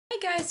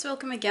guys,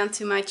 welcome again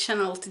to my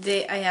channel.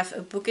 Today I have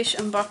a bookish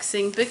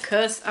unboxing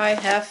because I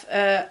have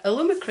a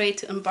Illumicrate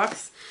to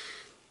unbox.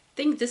 I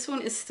think this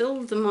one is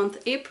still the month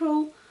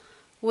April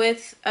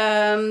with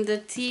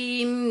the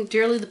theme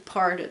Dearly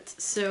Departed.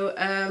 So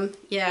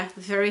yeah,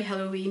 very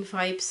Halloween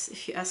vibes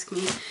if you ask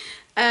me.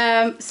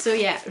 So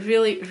yeah,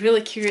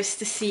 really curious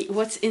to see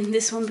what's in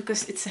this one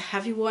because it's a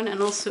heavy one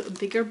and also a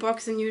bigger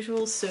box than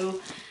usual. So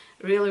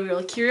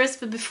really curious.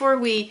 But before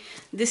we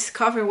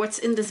discover what's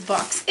in this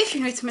box, if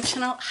you're new to my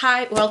channel,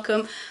 hi,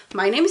 welcome.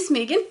 My name is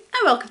Megan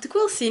and welcome to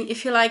Quillscene.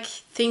 If you like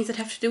things that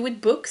have to do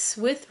with books,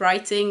 with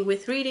writing,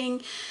 with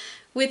reading,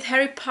 with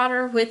Harry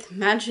Potter, with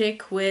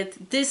magic,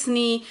 with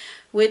Disney,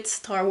 with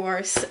Star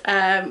Wars,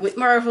 with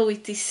Marvel,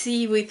 with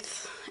DC,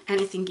 with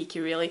anything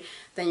geeky really,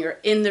 then you're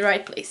in the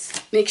right place.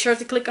 Make sure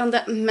to click on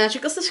that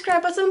magical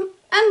subscribe button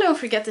and don't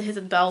forget to hit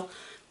the bell,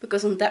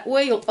 because on that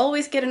way you'll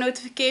always get a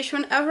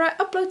notification whenever I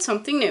upload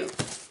something new.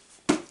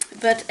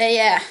 But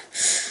yeah,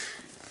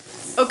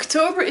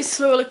 October is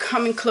slowly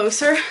coming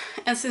closer,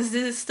 and since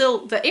this is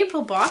still the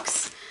April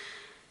box,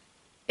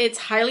 it's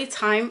highly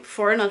time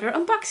for another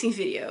unboxing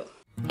video.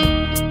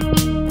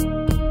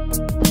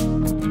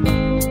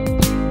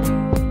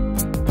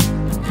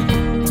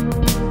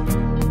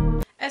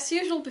 As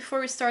usual, before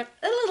we start,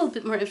 a little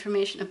bit more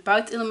information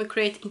about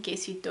Illumicrate in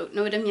case you don't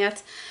know them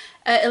yet.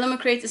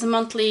 Illumicrate is a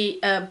monthly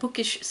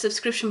bookish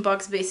subscription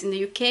box based in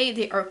the UK.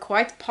 They are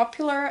quite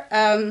popular.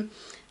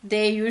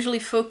 They usually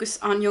focus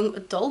on young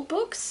adult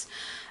books.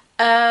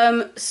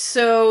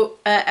 So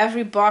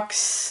every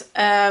box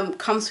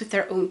comes with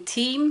their own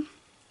theme,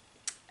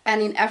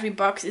 and in every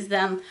box is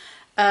then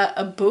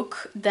a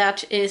book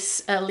that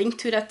is linked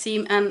to that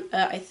theme, and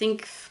I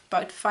think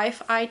about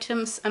 5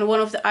 items, and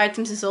one of the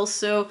items is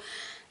also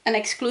an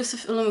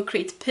exclusive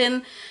Illumicrate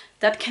pin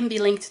that can be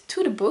linked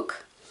to the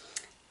book.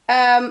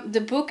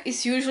 The book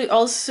is usually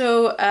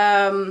also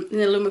an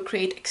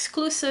Illumicrate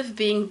exclusive,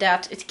 being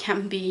that it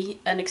can be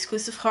an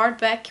exclusive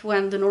hardback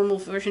when the normal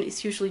version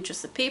is usually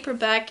just a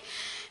paperback.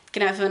 It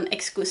can have an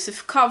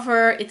exclusive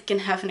cover, it can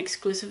have an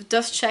exclusive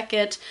dust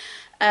jacket.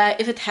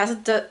 If it has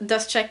a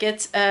dust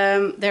jacket,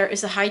 there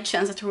is a high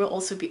chance that there will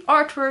also be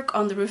artwork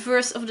on the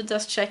reverse of the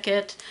dust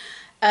jacket.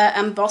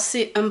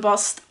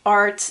 Embossed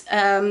art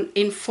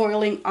in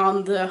foiling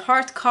on the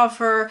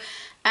hardcover,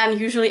 and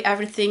usually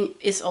everything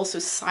is also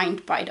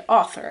signed by the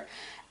author.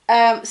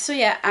 So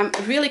yeah, I'm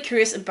really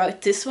curious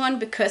about this one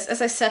because,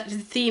 as I said, the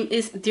theme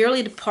is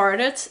Dearly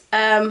Departed,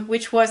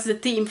 which was the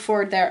theme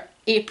for their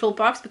April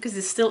box, because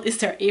it still is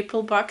their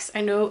April box. I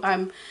know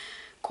I'm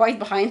quite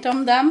behind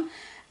on them,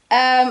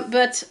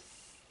 but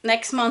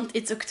next month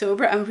it's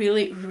October. I'm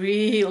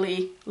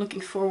really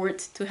looking forward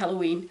to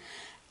Halloween.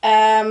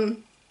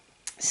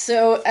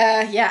 So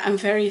yeah, I'm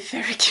very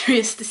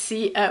curious to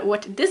see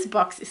what this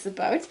box is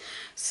about.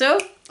 So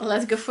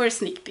let's go for a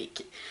sneak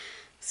peek.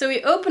 So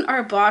we open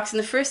our box and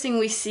the first thing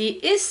we see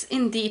is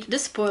indeed the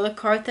spoiler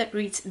card that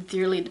reads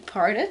Dearly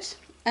Departed.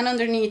 And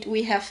underneath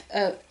we have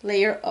a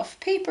layer of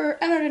paper,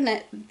 and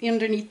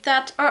underneath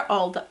that are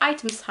all the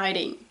items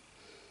hiding.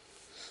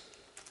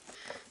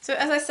 So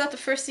as I said, the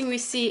first thing we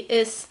see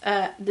is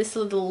this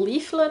little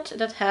leaflet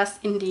that has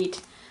indeed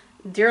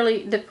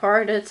Dearly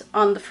Departed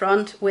on the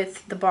front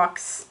with the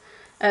box,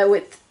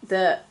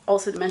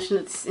 also to mention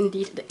that it's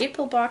indeed the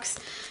April box.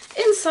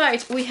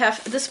 Inside we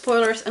have the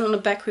spoilers, and on the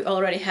back we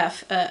already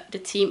have the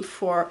theme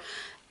for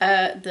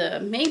the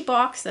May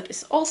box that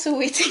is also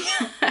waiting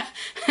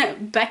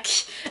back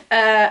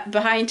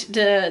behind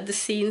the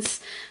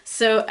scenes.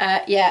 So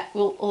yeah,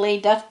 we'll lay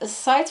that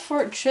aside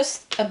for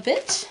just a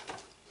bit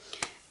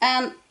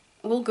and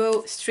we'll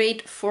go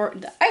straight for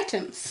the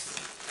items.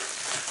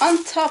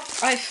 On top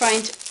I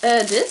find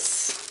this,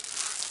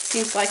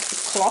 seems like a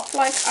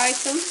cloth-like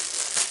item,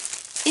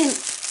 in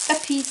a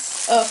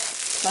piece of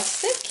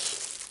plastic.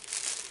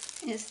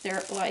 Is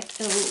there like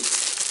a little...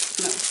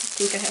 No, I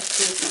think I have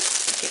to... No,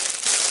 okay.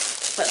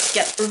 Let's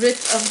get rid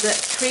of the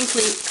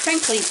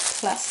crinkly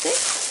plastic.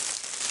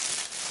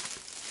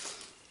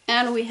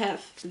 And we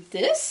have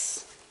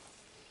this.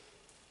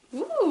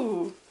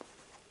 Ooh.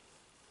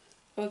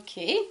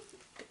 Okay.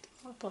 A bit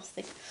more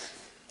plastic.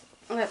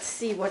 Let's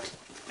see what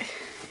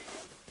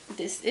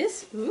this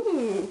is.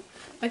 Ooh,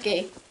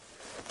 okay.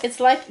 It's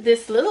like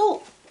this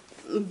little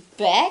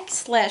bag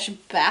slash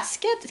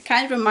basket. It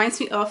kind of reminds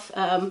me of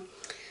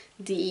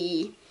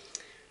the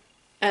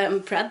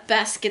bread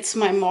baskets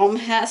my mom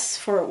has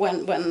for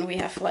when we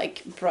have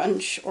like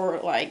brunch or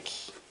like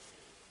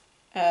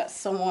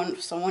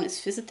someone is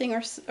visiting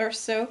or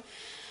so.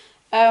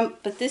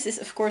 But this is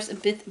of course a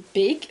bit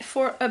big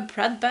for a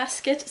bread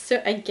basket,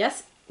 so I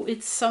guess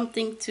it's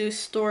something to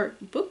store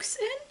books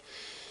in.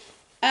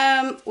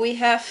 We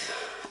have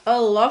a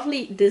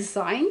lovely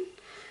design.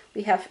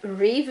 We have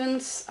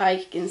ravens.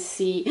 I can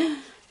see,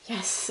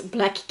 yes,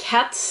 black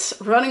cats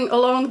running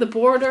along the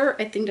border.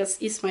 I think that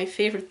is my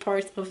favorite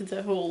part of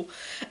the whole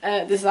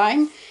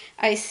design.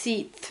 I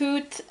see a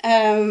tooth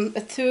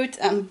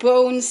and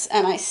bones,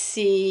 and I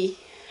see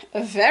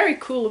a very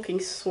cool looking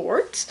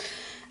sword.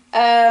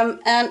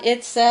 And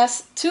it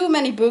says, "Too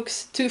many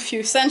books, too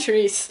few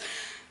centuries."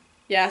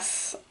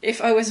 Yes,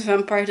 if I was a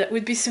vampire, that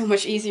would be so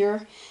much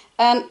easier.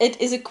 And it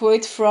is a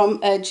quote from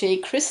J.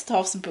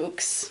 Kristoff's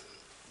books.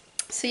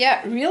 So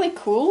yeah, really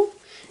cool.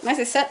 And as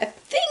I said,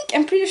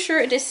 I'm pretty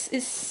sure this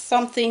is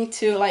something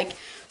to like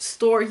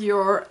store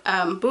your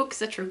books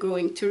that you're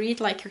going to read,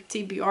 like your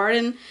TBR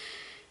in.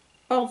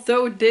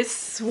 Although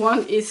this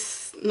one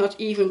is not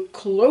even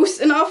close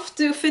enough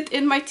to fit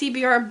in my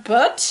TBR,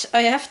 but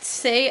I have to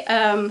say,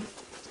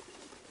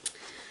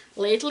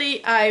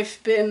 lately I've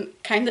been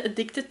kind of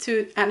addicted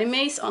to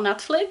animes on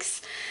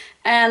Netflix.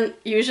 And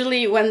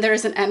usually when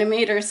there's an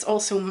anime, there's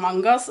also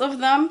mangas of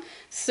them.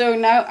 So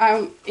now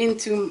I'm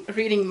into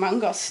reading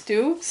mangas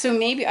too. So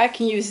maybe I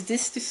can use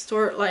this to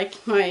store like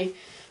my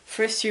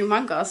first few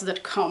mangas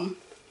that come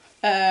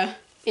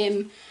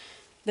in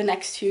the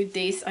next few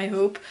days, I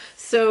hope.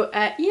 So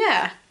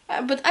yeah,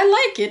 but I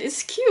like it.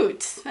 It's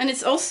cute. And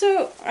it's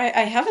also,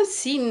 I haven't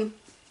seen,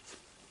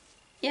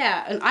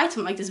 yeah, an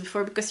item like this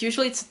before, because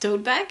usually it's a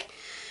tote bag.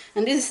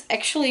 And this is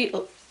actually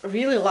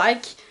really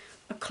like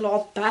a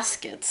cloth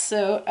basket.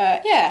 So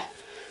yeah,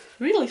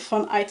 really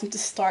fun item to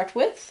start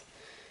with.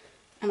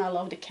 And I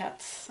love the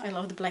cats. I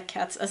love the black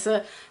cats. As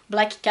a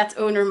black cat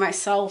owner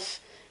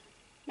myself,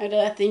 now that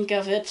I think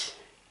of it,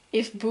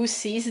 if Boo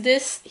sees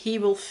this, he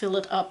will fill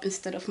it up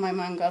instead of my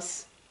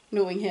mangas,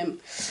 knowing him.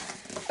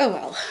 Oh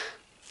well.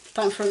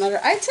 Time for another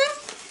item.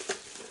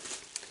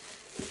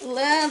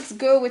 Let's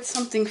go with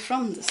something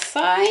from the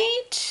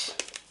side.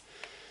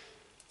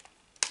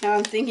 Now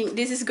I'm thinking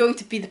this is going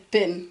to be the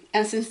pin.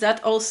 And since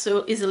that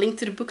also is a link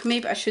to the book,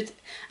 maybe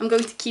I'm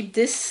going to keep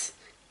this,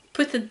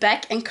 put it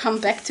back and come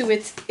back to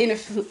it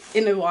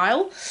in a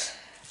while.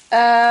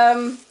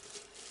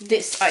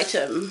 This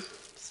item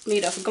is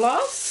made of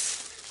glass.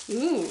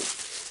 Ooh,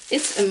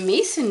 it's a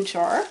mason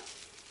jar,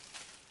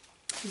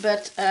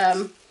 but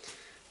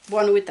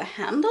one with a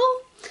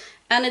handle,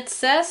 and it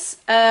says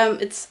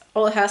it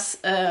has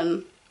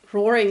a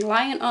roaring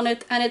lion on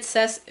it, and it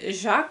says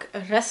Jacques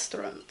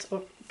Restaurant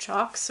or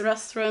Jacques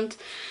Restaurant.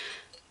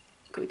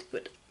 I'm going to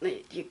put,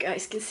 you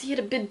guys can see it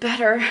a bit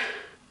better.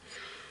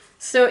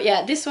 So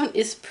yeah, this one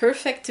is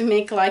perfect to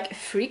make like a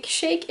freak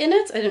shake in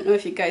it. I don't know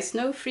if you guys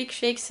know freak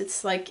shakes.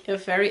 It's like a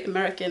very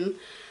American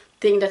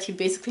thing that you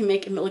basically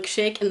make a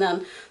milkshake and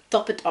then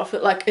top it off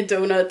with like a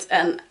donut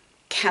and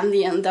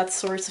candy and that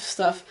sort of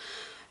stuff.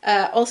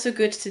 Also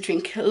good to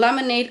drink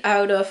lemonade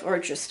out of, or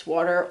just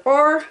water,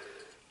 or,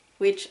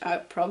 which I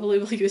probably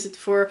will use it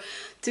for,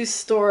 to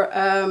store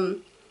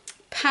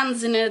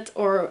pens in it,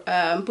 or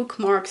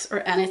bookmarks or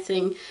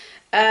anything.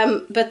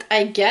 But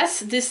I guess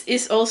this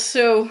is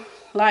also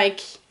like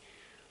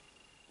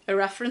a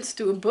reference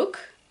to a book.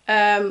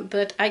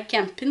 But I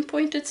can't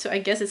pinpoint it, so I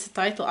guess it's a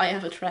title I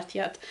haven't read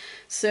yet.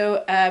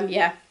 So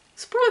yeah,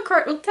 spoiler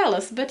card will tell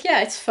us. But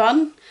yeah, it's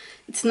fun.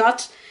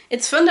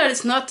 It's fun that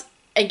it's not,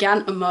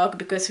 again, a mug,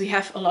 because we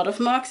have a lot of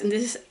mugs, and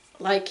this is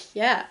like,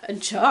 yeah, a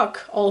jug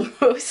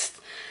almost.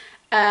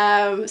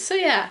 So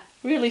yeah,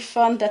 really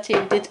fun that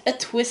they did a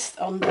twist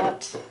on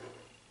that.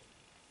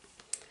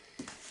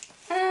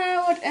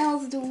 What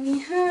else do we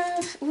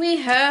have? We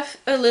have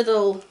a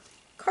little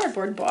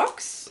cardboard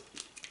box.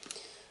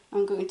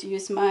 I'm going to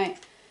use my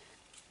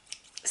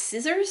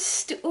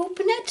scissors to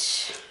open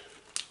it.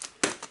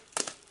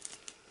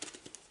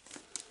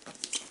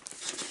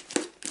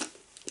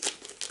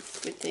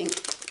 Good thing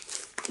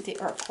they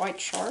are quite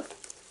sharp.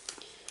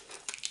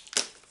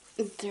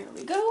 There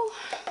we go.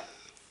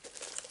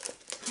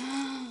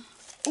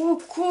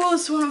 Oh cool,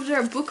 it's one of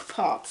their book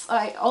pots.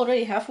 I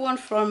already have one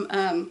from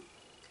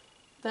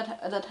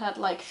that had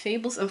like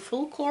fables and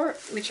folklore,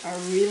 which I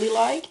really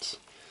liked.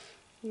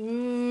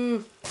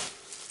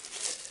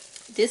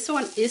 This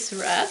one is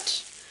red,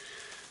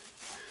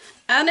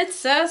 and it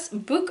says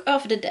Book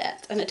of the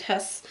Dead, and it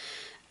has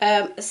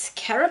a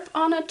scarab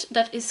on it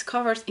that is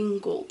covered in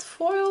gold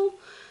foil,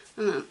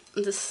 and then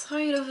the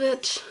side of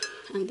it,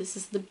 and this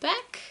is the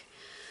back.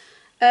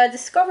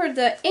 Discover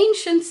the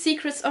ancient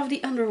secrets of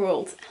the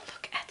underworld. And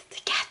look at the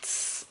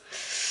cats.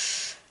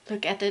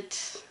 Look at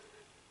it.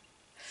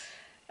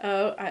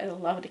 Oh, I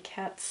love the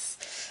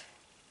cats.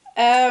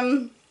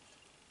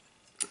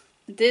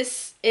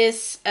 This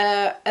is,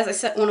 as I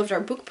said, one of their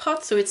book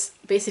pots, so it's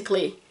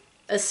basically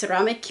a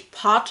ceramic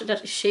pot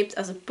that is shaped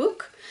as a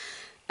book.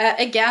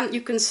 Again,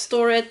 you can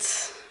store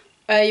it,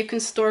 you can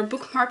store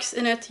bookmarks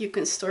in it, you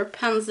can store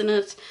pens in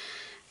it,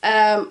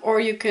 or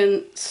you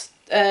can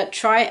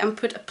try and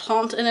put a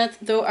plant in it,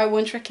 though I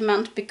won't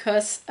recommend,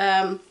 because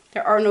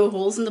there are no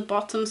holes in the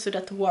bottom so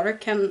that the water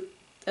can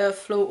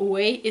flow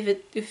away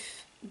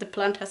if the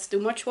plant has too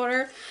much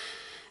water.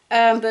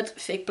 But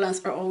fake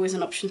plants are always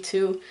an option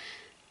too.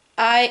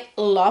 I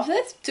love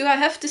it. Do I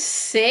have to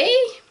say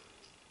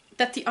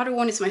that the other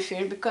one is my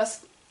favorite,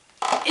 because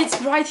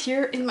it's right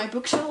here in my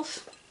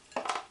bookshelf.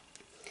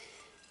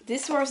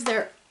 This was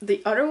the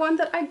other one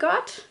that I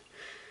got.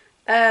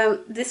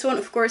 This one,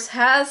 of course,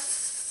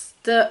 has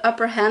the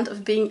upper hand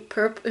of being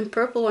in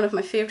purple, one of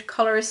my favorite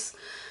colors.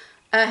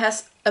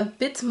 has a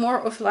bit more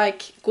of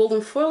like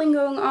golden foiling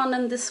going on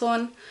than this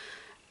one.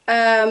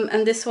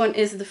 And this one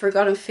is the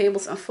Forgotten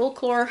Fables and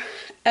Folklore.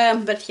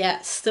 But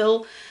yeah,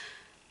 still,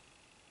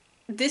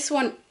 this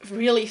one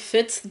really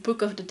fits the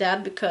Book of the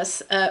Dead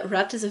because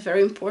red is a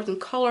very important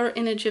color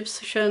in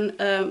Egyptian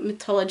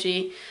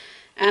mythology.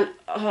 And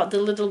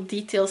the little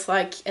details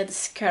like the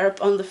scarab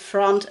on the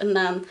front and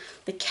then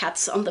the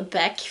cats on the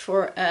back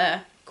for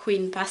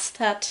Queen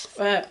Bastet,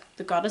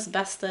 the goddess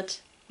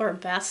Bastet, or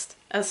Bast,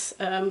 as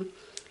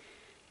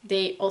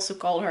they also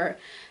call her.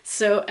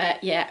 So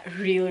yeah,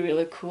 really,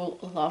 really cool.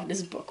 Love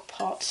this book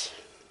pot.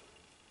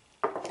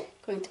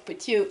 Going to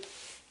put you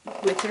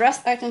with the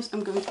rest items.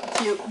 I'm going to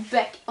put you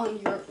back on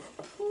your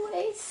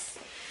place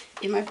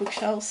in my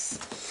bookshelves.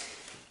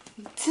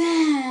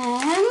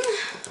 Then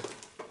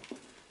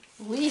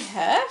we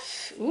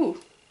have,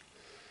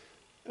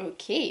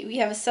 okay, we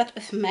have a set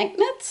of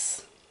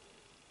magnets.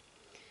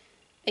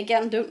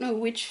 Again, don't know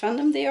which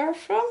fandom they are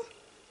from,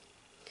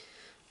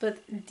 but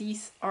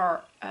these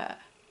are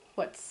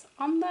what's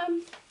on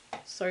them.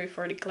 Sorry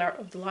for the glare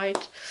of the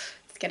light.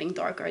 It's getting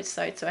dark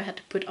outside, so I had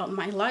to put on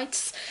my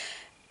lights.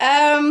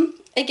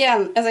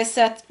 Again, as I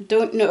said,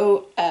 don't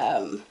know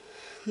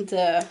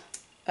the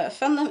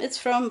fandom it's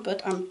from,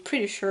 but I'm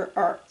pretty sure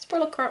our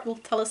spoiler card will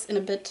tell us in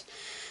a bit.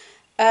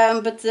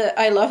 But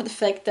I love the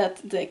fact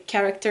that the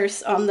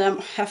characters on them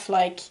have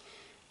like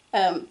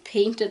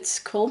painted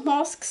skull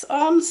masks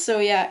on. So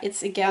yeah,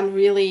 it's again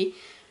really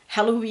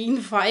Halloween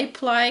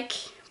vibe like.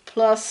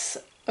 Plus,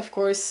 of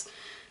course,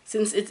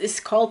 since it is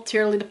called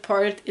Tearly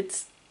Depart,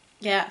 it's,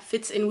 yeah,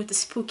 fits in with the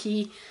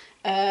spooky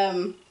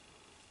vibe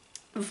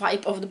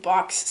of the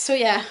box. So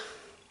yeah,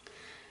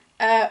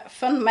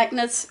 fun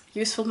magnets,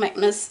 useful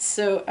magnets.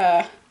 So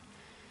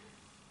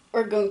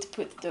we're going to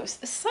put those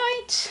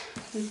aside.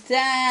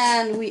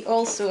 Then we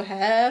also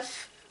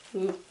have,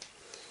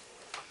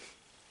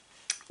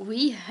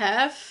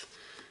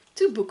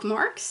 two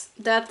bookmarks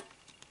that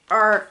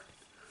are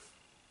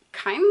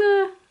kind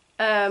of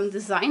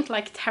designed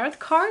like tarot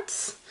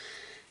cards.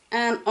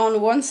 And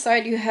on one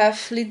side you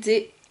have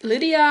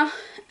Lydia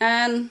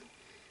and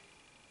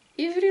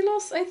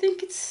Ivrilos, I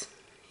think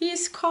he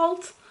is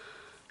called.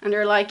 And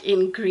they're like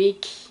in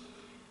Greek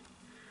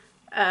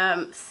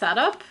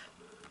setup.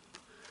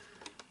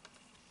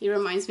 He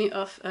reminds me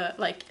of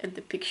like a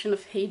depiction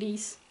of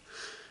Hades,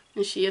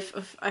 and she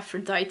of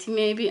Aphrodite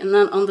maybe. And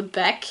then on the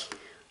back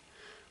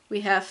we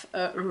have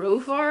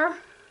Rovar,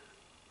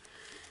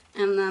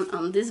 and then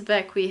on this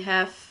back we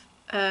have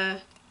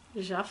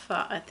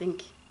Jaffa, I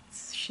think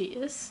she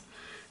is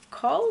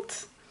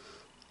called.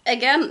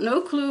 Again,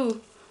 no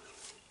clue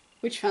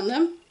which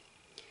fandom,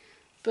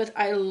 but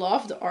I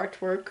love the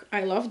artwork.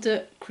 I love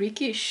the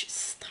Greekish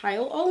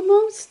style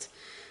almost.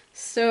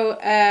 So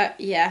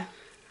yeah,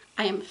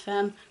 I am a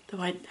fan,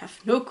 though I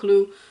have no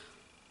clue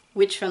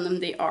which fandom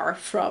they are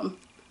from.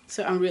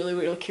 So I'm really,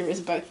 really curious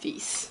about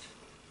these.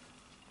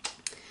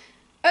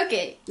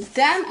 Okay,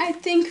 then I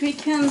think we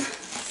can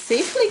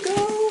safely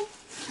go.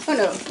 Oh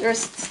no, there's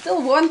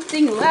still one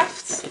thing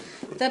left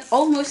that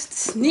almost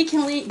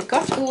sneakily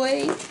got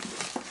away.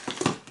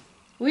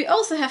 We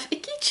also have a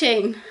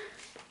keychain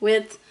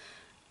with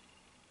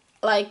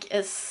like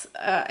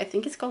I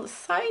think it's called a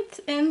site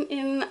in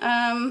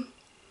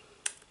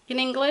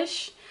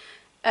English.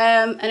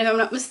 And if I'm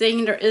not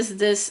mistaken, there is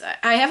this,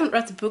 I haven't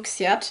read the books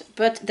yet,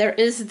 but there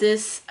is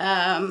this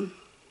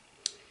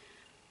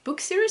book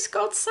series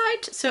called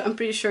Sight, so I'm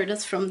pretty sure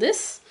that's from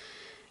this,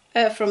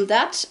 from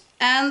that.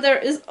 And there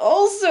is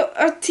also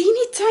a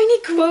teeny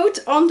tiny quote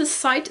on the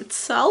site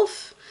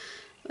itself.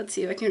 Let's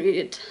see if I can read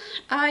it.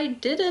 I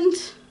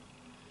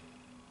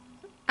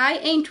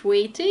ain't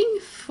waiting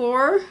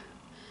for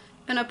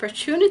an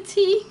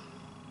opportunity,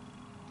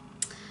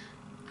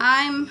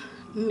 I'm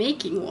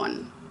making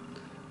one.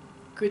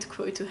 Good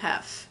quote to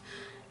have.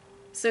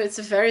 So it's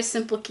a very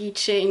simple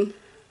keychain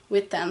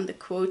with then the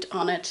quote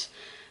on it.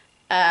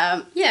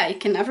 Yeah, you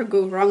can never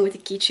go wrong with a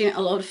keychain. I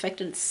love the fact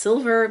that it's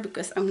silver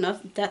because I'm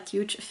not that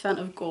huge a fan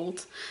of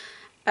gold.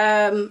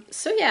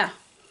 So yeah,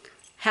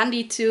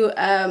 handy to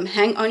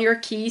hang on your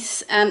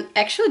keys. And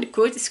actually the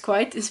quote is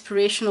quite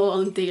inspirational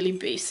on a daily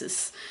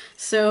basis.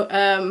 So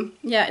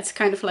yeah, it's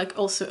kind of like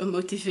also a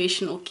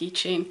motivational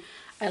keychain.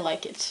 I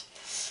like it.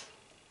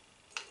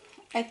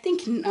 I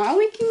think now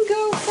we can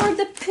go for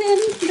the pin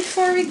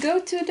before we go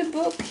to the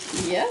book.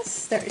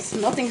 Yes, there is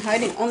nothing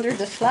hiding under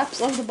the flaps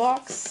of the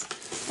box.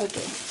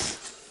 Okay,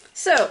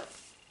 so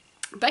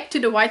back to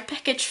the white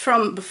package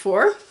from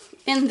before.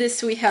 In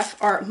this we have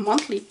our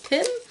monthly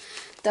pin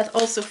that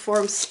also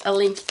forms a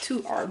link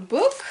to our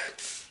book.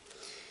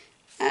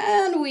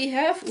 And we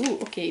have, ooh,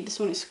 okay, this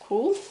one is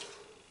cool.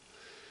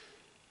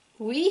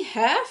 We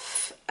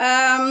have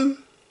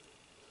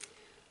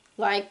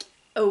like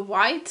a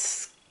white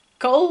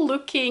skull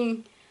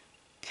looking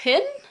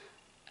pin,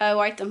 a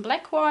white and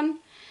black one,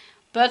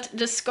 but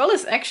the skull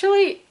is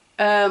actually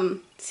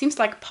seems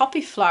like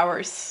poppy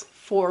flowers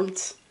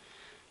formed.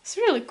 It's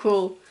really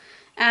cool.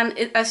 And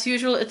as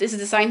usual, it is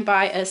designed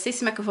by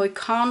Stacey McAvoy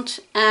Kant,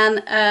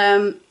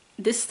 and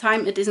this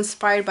time it is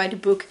inspired by the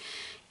book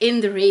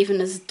In the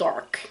Ravenous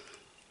Dark.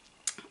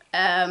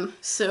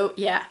 So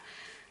yeah,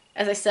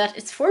 as I said,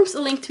 it forms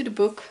a link to the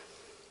book.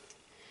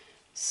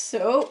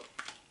 So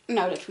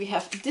now that we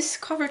have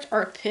discovered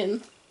our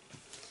pin,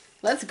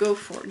 let's go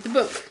for the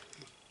book.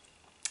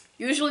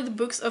 Usually the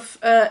books of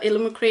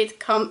Illumicrate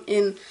come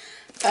in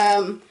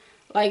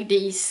like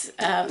these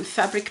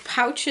fabric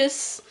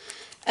pouches,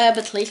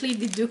 but lately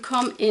they do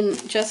come in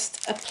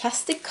just a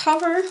plastic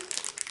cover.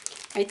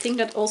 I think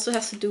that also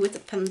has to do with the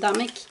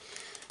pandemic,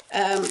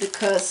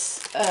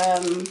 because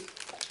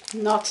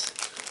not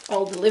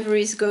all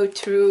deliveries go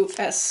through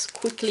as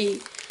quickly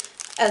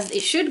as they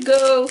should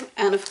go,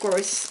 and of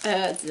course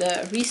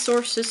the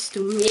resources to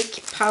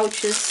make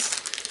pouches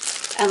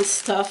and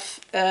stuff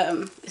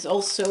is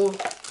also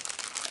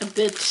a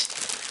bit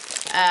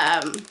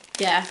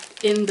yeah,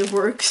 in the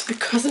works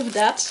because of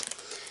that.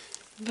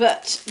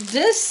 But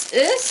this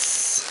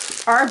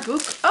is our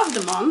book of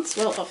the month,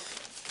 well,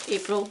 of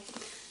April.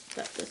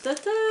 Da, da, da,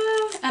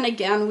 da. And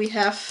again we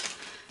have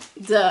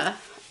the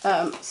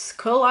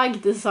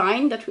skull-like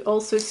design that we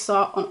also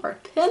saw on our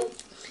pin,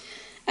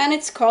 and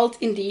it's called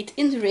indeed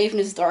In the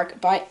Ravenous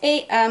Dark by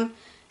A.M.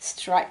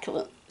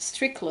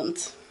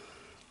 Strickland.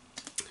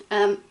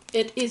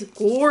 It is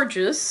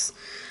gorgeous.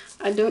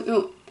 I don't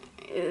know,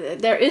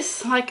 there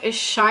is like a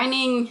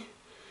shining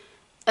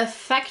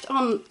effect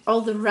on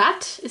all the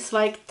red. It's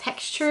like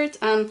textured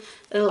and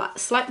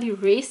slightly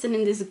raised and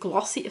in this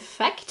glossy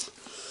effect.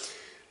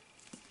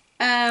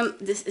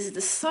 This is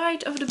the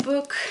side of the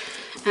book,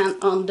 and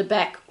on the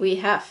back we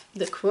have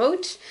the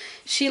quote: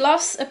 "She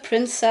loves a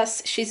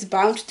princess, she's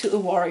bound to a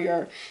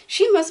warrior.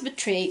 She must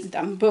betray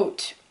them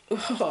both."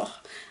 Oh,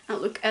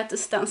 and look at the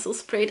stencil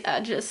sprayed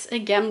edges,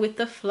 again with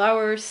the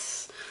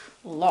flowers.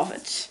 Love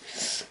it.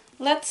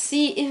 Let's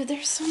see if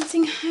there's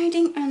something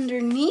hiding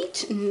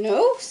underneath.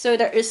 No, so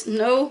there is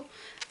no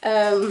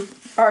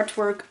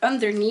artwork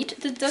underneath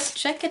the dust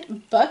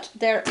jacket, but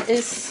there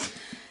is,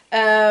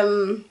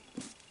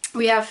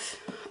 we have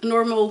a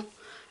normal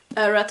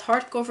red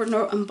hardcover,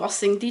 no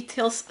embossing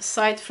details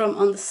aside from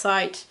on the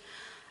side.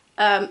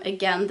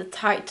 Again, the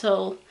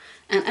title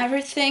and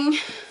everything.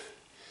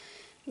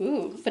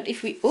 Ooh, but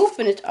if we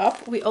open it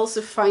up, we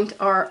also find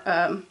our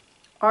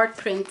art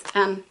print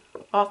and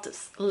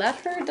artist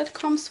letter that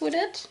comes with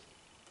it.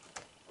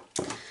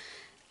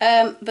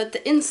 But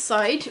the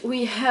inside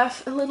we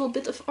have a little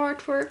bit of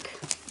artwork.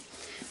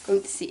 I'm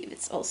going to see if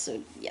it's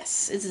also,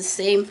 yes, it's the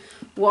same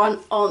one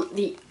on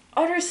the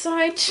other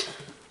side,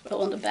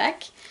 well, on the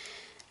back.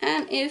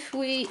 And if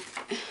we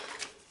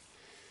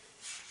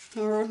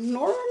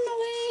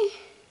normally,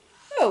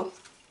 oh,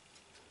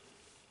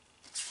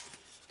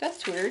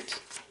 that's weird.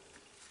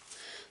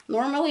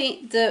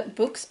 Normally the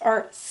books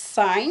are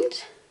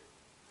signed,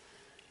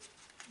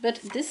 but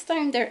this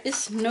time there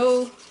is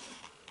no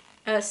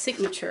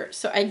signature.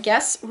 So I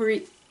guess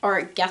we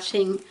are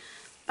getting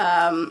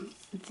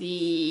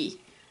the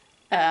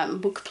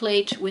book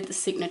plate with the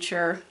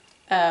signature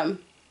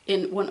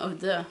in one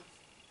of the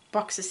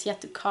boxes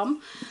yet to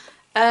come.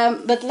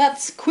 But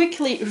let's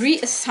quickly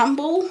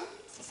reassemble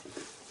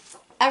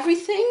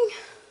everything,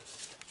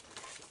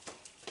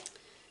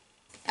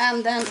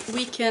 and then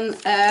we can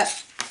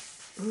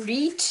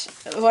read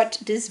what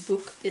this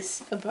book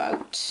is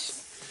about.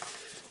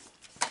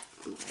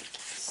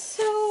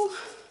 So,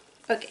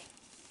 okay.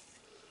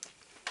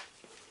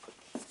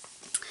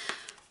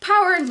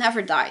 Power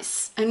never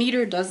dies, and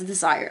neither does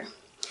desire.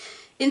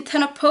 In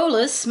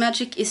Tenopolis,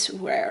 magic is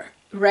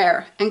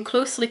rare and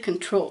closely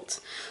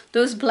controlled.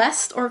 Those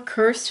blessed or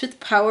cursed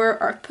with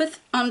power are put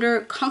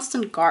under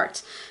constant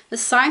guard,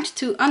 assigned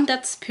to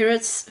undead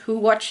spirits who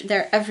watch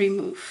their every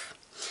move.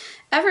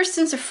 Ever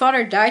since her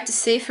father died to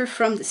save her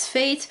from this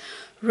fate,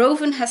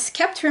 Rowan has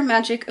kept her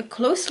magic a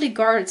closely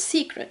guarded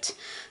secret,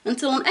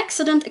 until an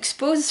accident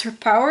exposes her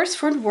powers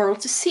for the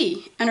world to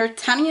see, and her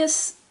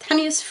tenuous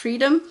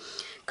freedom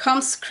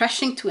comes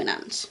crashing to an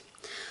end.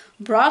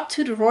 Brought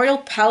to the royal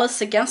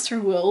palace against her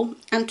will,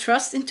 and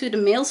thrust into the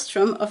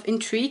maelstrom of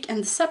intrigue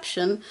and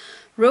deception,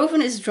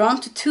 Rowan is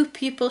drawn to two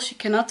people she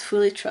cannot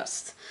fully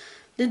trust.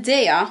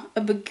 Lydia,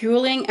 a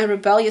beguiling and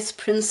rebellious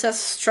princess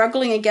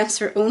struggling against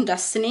her own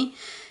destiny,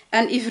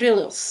 and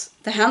Ivrilos,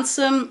 the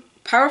handsome,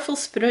 powerful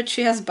spirit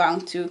she has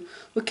bound to,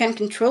 who can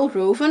control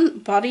Rowan,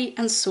 body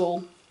and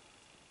soul.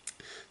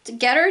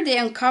 Together they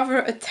uncover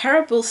a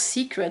terrible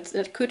secret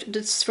that could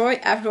destroy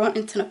everyone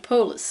in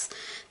Tenopolis,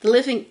 the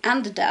living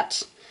and the dead.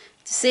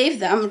 To save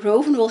them,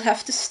 Rowan will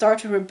have to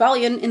start a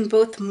rebellion in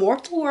both the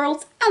mortal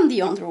world and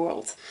the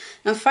underworld,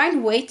 and find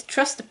a way to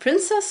trust the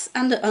princess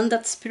and the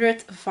undead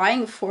spirit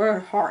vying for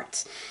her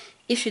heart,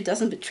 if she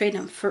doesn't betray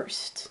them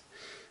first.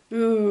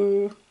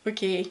 Ooh,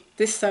 okay,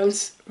 this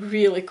sounds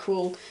really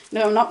cool.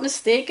 Now, I'm not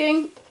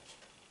mistaken,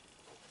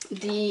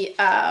 the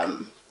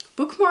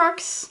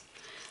bookmarks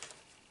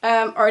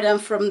are then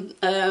from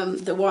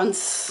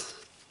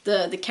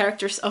the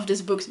characters of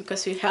these books,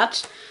 because we had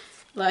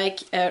like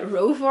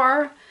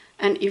Rovar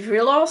and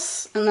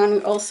Ivrilos, and then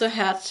we also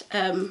had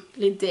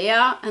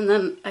Lydia, and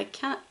then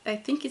I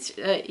think it's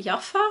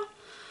Jaffa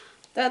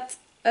that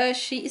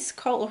she is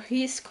called, or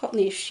he is called,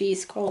 no, she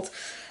is called.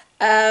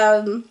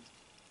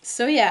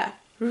 So yeah,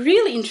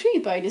 really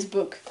intrigued by this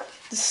book.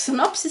 The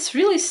synopsis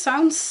really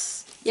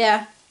sounds,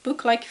 yeah,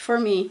 book-like for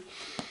me.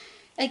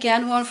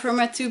 Again, one from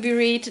a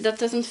to-be-read that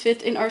doesn't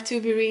fit in our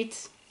to-be-read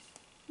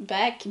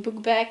bag,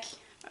 book bag.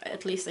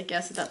 At least I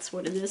guess that's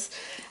what it is.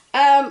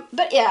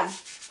 But yeah,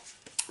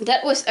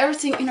 that was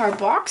everything in our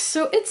box.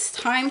 So it's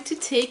time to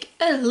take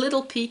a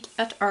little peek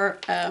at our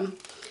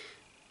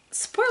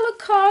spoiler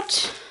card.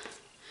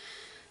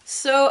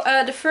 So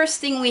the first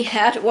thing we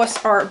had was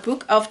our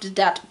Book of the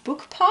Dead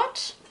book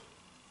pot,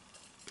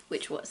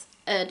 which was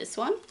this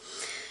one.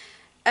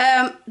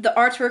 The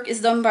artwork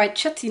is done by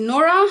Chetty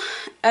Nora,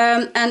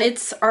 and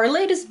it's our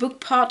latest book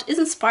pot is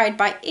inspired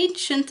by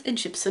ancient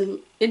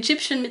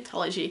Egyptian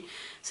mythology.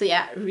 So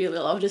yeah, really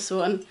love this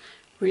one.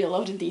 Really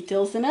love the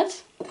details in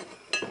it.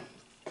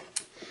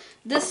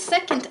 The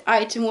second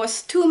item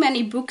was Too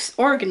Many Books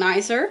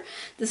Organizer,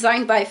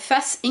 designed by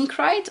Fess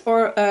Inkrite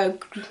or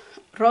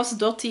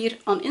Rosdottir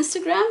on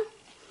Instagram,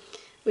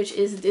 which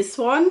is this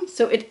one.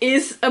 So it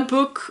is a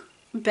book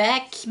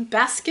bag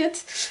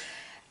basket.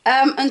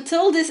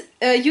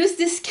 Use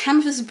this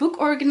canvas book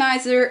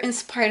organizer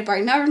inspired by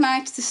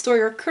Nevernight to store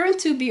your current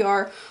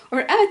TBR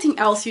or anything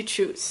else you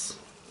choose.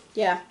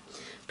 Yeah,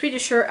 pretty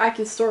sure I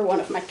can store one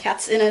of my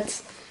cats in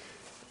it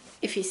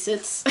if he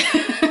sits.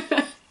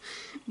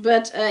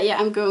 But yeah,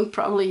 I'm going to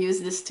probably use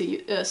this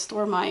to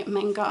store my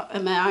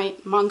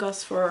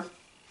mangas for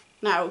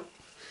now,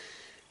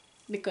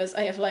 because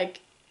I have like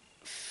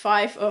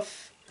 5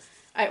 of,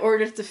 I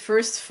ordered the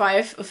first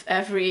 5 of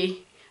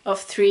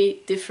 3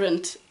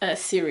 different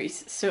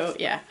series. So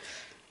yeah,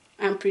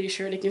 I'm pretty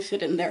sure they can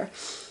fit in there.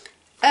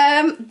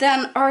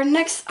 Then our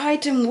next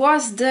item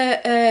was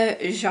the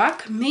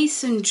Jacques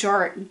Mason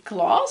jar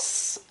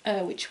glass,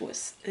 which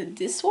was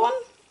this one.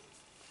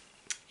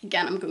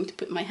 Again, I'm going to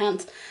put my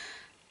hand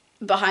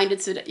behind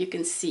it so that you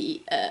can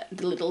see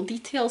the little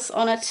details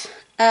on it.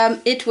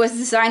 It was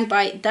designed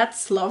by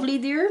That's Lovely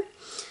Dear.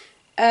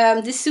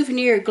 This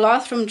souvenir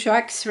glass from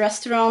Jack's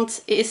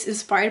restaurant is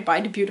inspired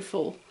by the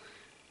beautiful.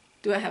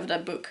 Do I have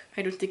that book?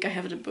 I don't think I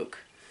have the book.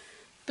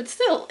 But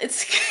still,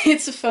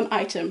 it's a fun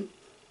item.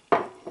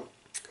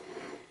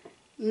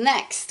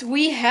 Next,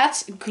 we had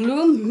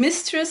Gloom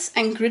Mistress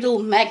and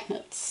Griddle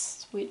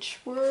Magnets, which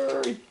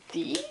were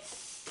these.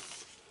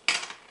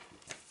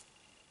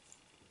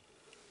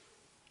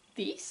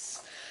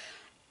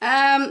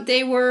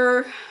 They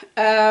were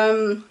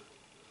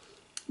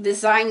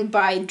designed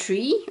by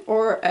Dree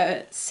or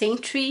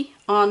Saintry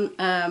on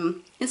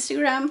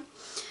Instagram,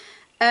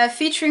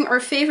 featuring our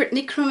favorite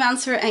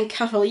necromancer and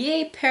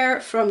cavalier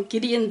pair from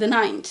Gideon the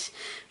Ninth.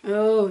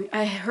 Oh,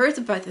 I heard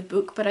about the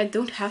book, but I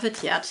don't have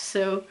it yet.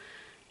 So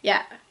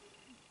yeah,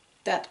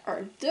 that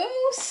are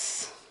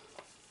those.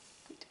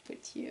 I'm going to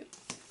put you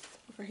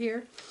over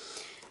here.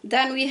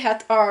 Then we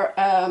had our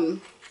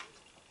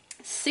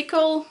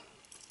sickle.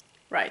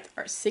 Right,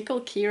 our sickle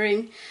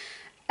keyring.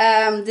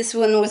 This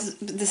one was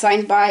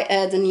designed by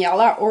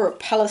Daniela or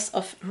Palace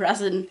of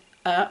Resin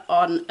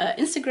on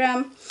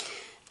Instagram.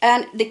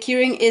 And the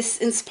keyring is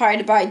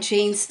inspired by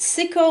Jane's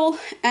sickle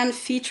and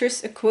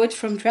features a quote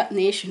from Dread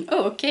Nation.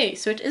 Oh, okay,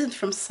 so it isn't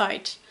from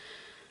Sight.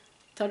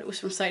 I thought it was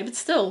from Sight, but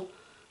still,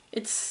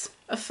 it's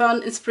a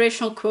fun,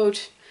 inspirational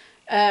quote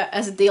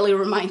as a daily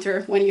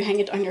reminder when you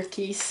hang it on your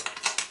keys.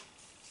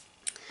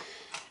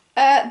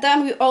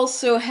 Then we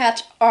also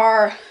had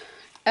our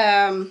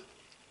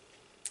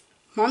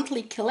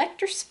monthly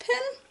collector's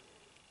pin,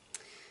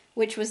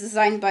 which was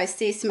designed by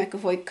Stacey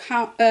McAvoy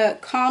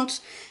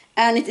Kant,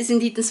 and it is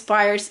indeed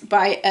inspired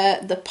by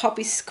the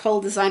poppy skull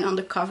design on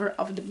the cover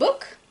of the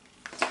book.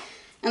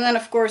 And then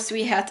of course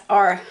we had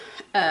our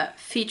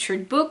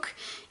featured book,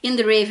 In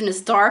the Raven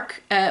is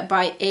Dark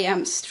by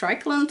A.M.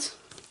 Strickland,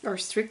 or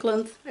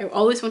Strickland. I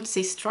always want to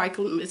say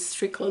Strickland, but it's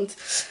Strickland.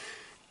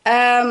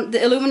 The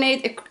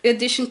Illuminate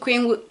edition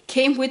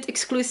came with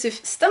exclusive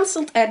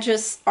stenciled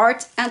edges,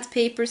 art and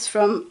papers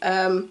from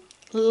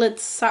Lilith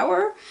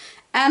Sauer,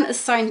 and a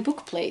signed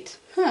book plate.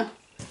 Huh,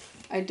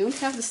 I don't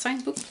have the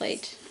signed book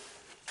plate.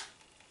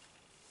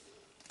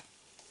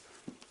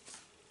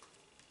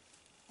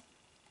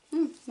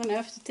 Then I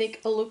have to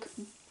take a look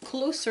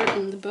closer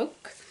in the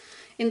book,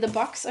 in the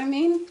box I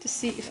mean, to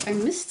see if I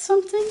missed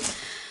something.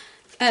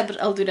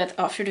 But I'll do that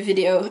after the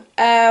video.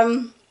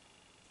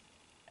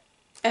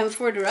 And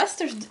for the rest,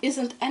 there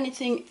isn't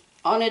anything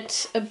on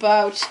it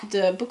about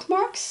the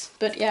bookmarks.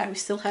 But yeah, we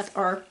still had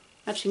our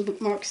matching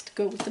bookmarks to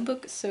go with the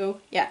book. So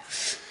yeah.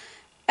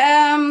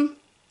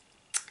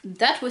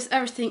 That was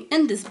everything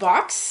in this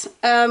box.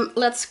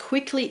 Let's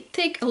quickly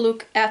take a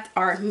look at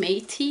our May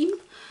theme,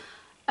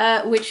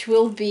 which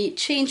will be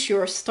Change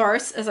Your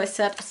Stars. As I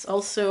said, it's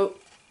also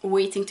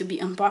waiting to be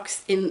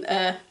unboxed in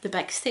the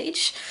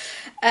backstage.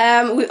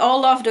 We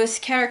all love those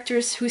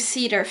characters who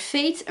see their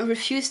fate and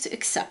refuse to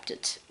accept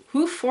it,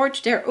 who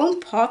forge their own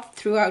path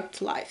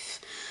throughout life,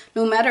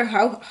 no matter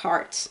how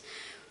hard.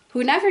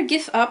 who never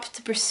give up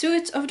the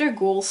pursuit of their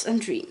goals and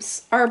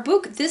dreams. Our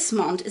book this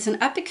month is an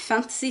epic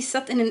fantasy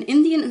set in an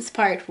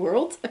Indian-inspired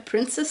world. A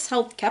princess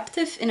held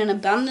captive in an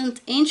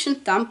abandoned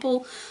ancient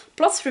temple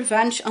plots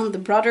revenge on the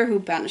brother who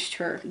banished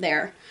her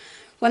there.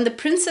 When the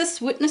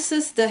princess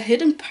witnesses the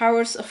hidden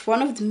powers of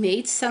one of the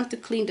maids sent to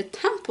clean the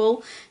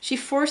temple, she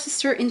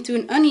forces her into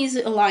an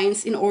uneasy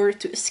alliance in order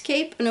to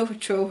escape and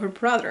overthrow her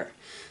brother.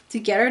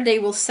 Together they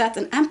will set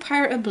an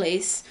empire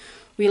ablaze.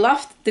 We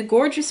loved the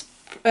gorgeous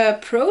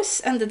prose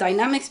and the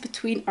dynamics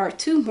between our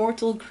two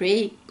mortal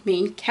grey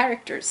main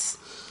characters.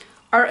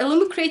 Our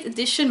Illumicrate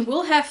edition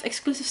will have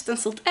exclusive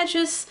stenciled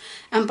edges,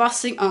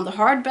 embossing on the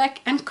hardback,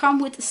 and come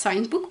with a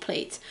signed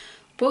bookplate.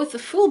 Both the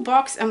full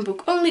box and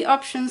book-only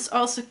options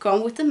also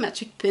come with the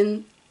matching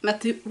pin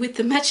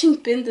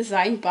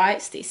designed by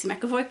Stacey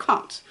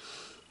McAvoy-Kant.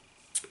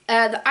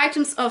 The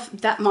items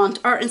of that month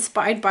are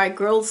inspired by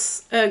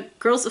Girls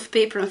of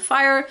Paper and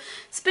Fire,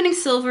 Spinning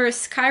Silver,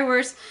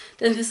 Skyward,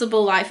 The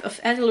Invisible Life of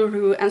Eddie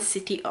LaRue, and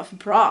City of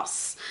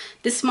Brass.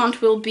 This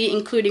month we'll be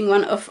including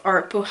one of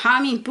our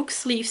Pohami book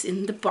sleeves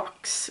in the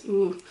box.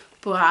 Ooh,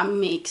 Pohami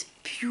makes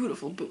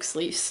beautiful book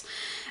sleeves.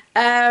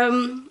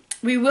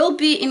 We will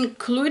be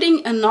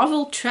including a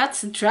novel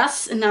threads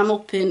dress enamel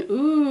pin.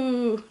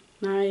 Ooh,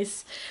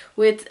 nice.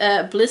 With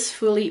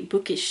blissfully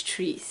bookish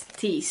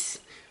tees.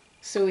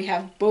 So we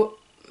have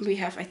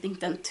I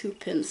think then 2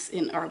 pins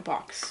in our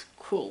box.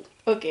 Cool.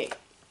 Okay.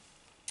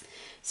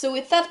 So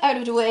with that out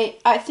of the way,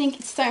 I think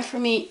it's time for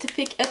me to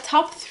pick a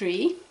top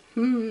 3.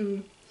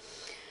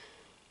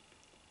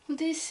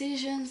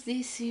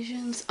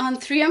 Decisions. On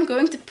 3 I'm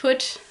going to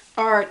put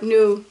our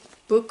new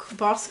book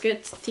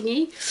basket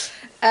thingy.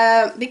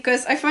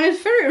 Because I find it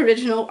very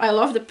original. I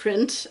love the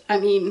print. I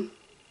mean,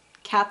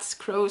 cats,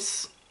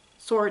 crows,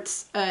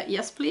 swords,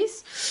 yes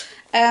please.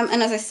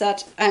 And as I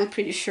said, I'm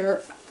pretty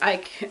sure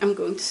I'm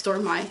going to store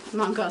my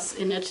mangas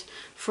in it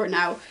for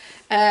now.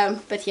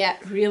 But yeah,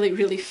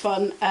 really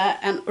fun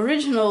and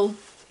original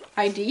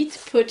idea to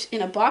put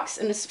in a box,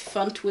 and it's a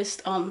fun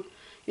twist on,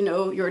 you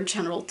know, your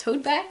general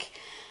tote bag.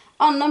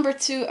 On number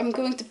 2, I'm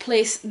going to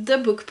place the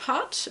book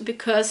pot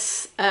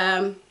because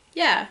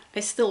yeah,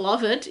 I still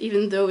love it,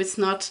 even though it's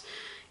not,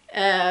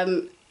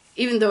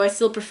 even though I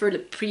still prefer the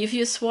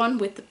previous one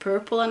with the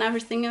purple and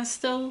everything. I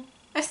still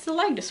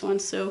like this one.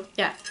 So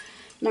yeah,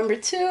 number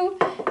 2.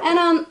 And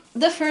on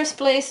the first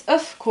place,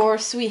 of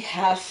course, we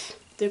have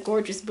the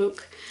gorgeous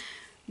book,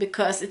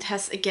 because it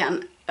has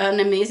again an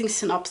amazing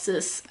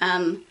synopsis,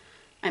 and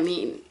I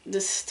mean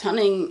the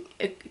stunning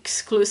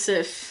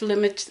exclusive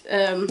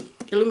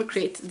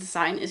Illumicrate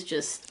design is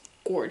just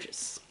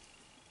gorgeous.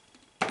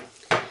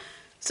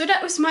 So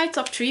that was my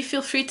top 3.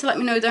 Feel free to let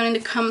me know down in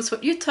the comments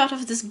what you thought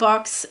of this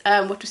box.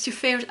 What was your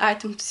favorite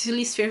item? What was your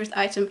least favorite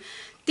item?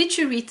 Did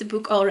you read the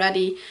book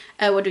already?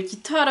 What did you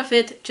thought of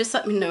it? Just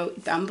let me know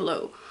down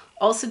below.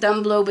 Also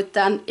down below, but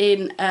then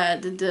in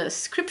the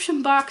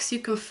description box, you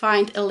can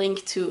find a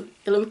link to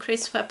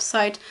Illumicrate's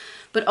website,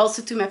 but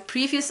also to my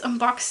previous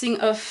unboxing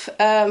of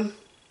an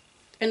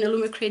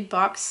Illumicrate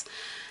box.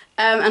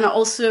 And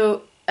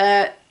also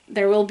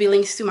there will be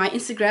links to my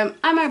Instagram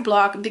and my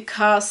blog,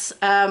 because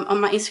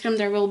on my Instagram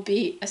there will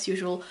be, as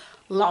usual,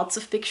 lots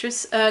of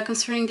pictures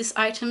concerning these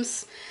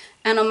items.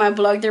 And on my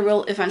blog there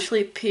will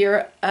eventually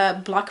appear a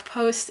blog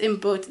post in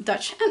both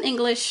Dutch and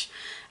English,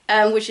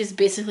 which is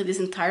basically this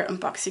entire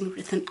unboxing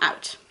written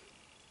out.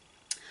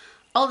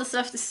 All that's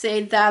left to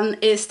say then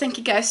is thank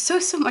you guys so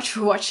much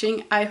for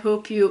watching. I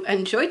hope you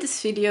enjoyed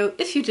this video.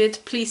 If you did,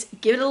 please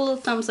give it a little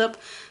thumbs up,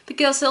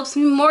 because it helps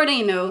me more than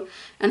you know.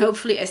 And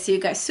hopefully I see you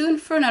guys soon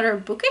for another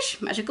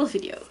bookish magical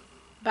video.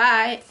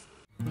 Bye!